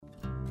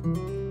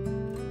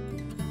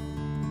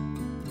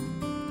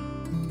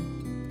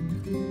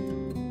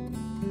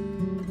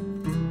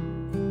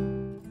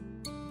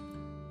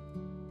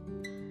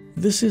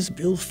This is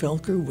Bill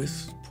Felker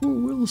with Poor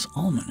Will's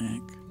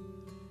Almanac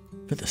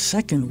for the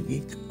second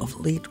week of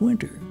late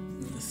winter,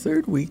 the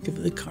third week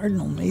of the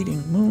cardinal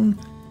mating moon,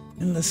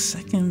 and the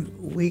second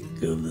week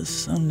of the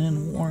sun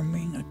and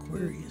warming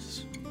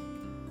Aquarius.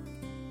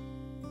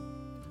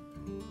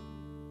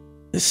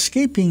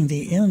 Escaping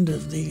the end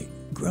of the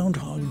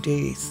Groundhog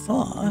Day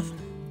thaw,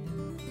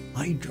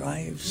 I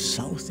drive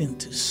south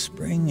into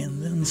spring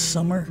and then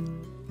summer,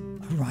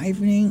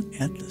 arriving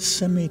at the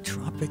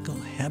semi-tropical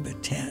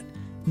habitat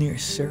near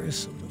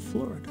Sarasota,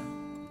 Florida.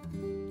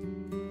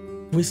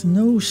 With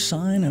no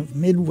sign of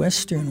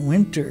Midwestern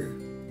winter,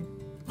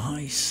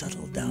 I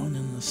settle down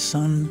in the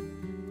sun,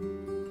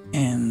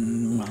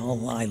 and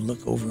well, I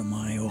look over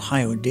my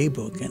Ohio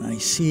Daybook and I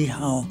see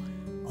how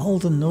all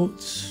the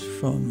notes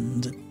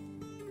from the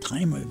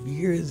time of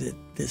year that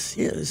this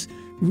is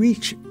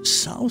reach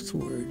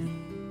southward,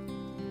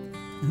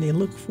 and they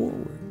look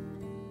forward.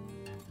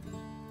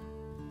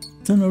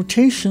 The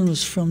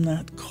notations from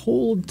that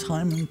cold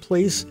time and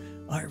place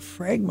are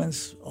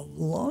fragments of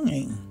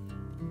longing,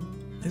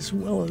 as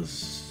well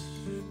as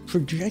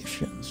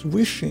projections,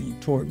 wishing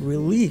toward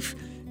relief,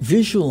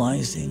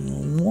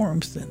 visualizing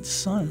warmth and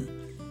sun,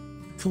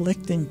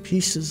 collecting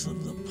pieces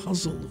of the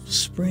puzzle of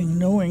spring,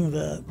 knowing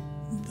that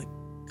the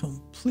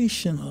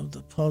completion of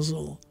the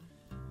puzzle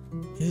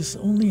is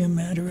only a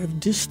matter of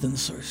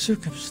distance or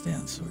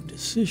circumstance or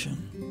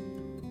decision.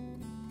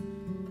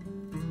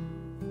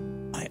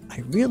 I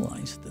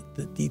realized that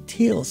the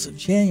details of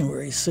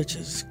January, such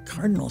as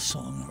cardinal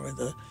song or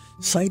the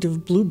sight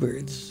of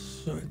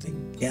bluebirds or the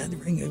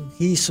gathering of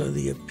geese or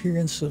the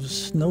appearance of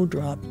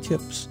snowdrop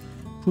tips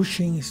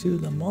pushing through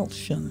the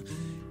mulch, and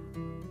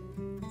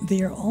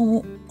they are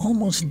all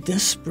almost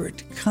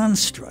desperate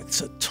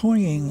constructs,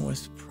 toying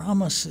with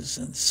promises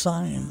and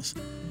signs,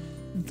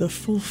 the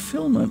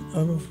fulfillment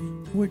of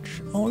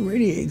which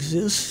already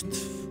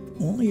exists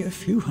only a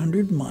few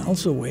hundred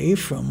miles away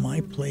from my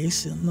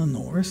place in the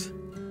north.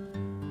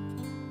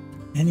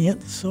 And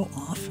yet so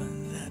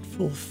often that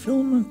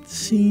fulfillment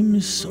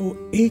seems so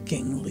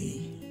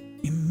achingly,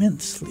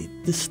 immensely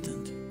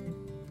distant.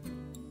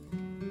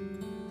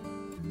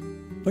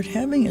 But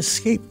having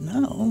escaped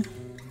now,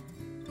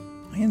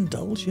 I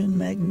indulge in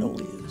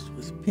magnolias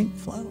with pink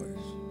flowers,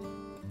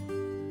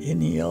 in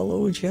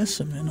yellow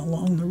jessamine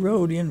along the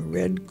road, in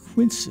red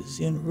quinces,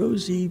 in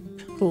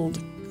rosy-petaled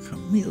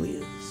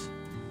camellias,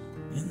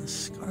 in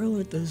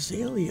scarlet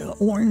azalea,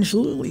 orange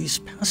lilies,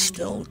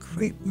 pastel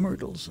crepe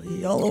myrtles, a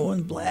yellow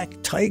and black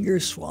tiger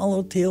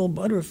swallowtail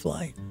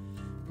butterfly,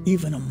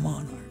 even a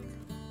monarch.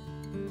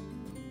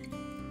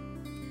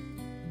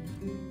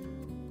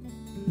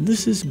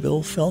 This is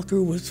Bill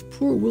Felker with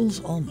Poor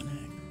Will's Almanac.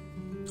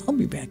 I'll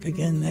be back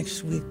again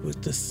next week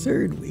with the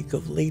third week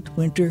of late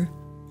winter.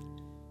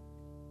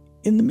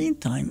 In the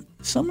meantime,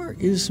 summer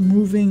is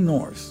moving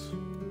north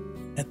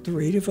at the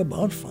rate of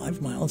about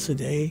 5 miles a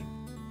day,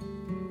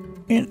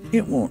 and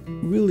it won't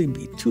really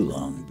be too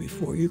long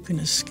before you can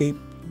escape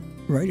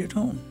right at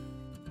home.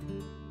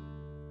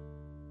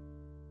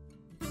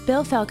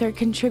 Bill Felker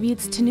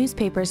contributes to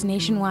newspapers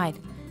nationwide,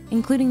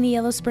 including the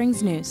Yellow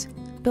Springs News.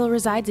 Bill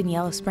resides in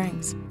Yellow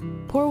Springs.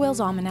 Poor Will's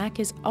Almanac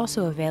is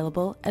also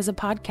available as a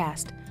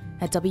podcast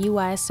at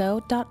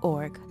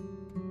wyso.org.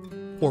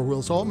 Poor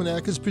Will's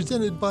Almanac is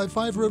presented by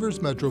Five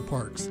Rivers Metro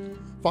Parks,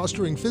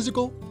 fostering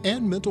physical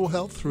and mental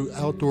health through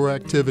outdoor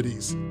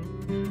activities.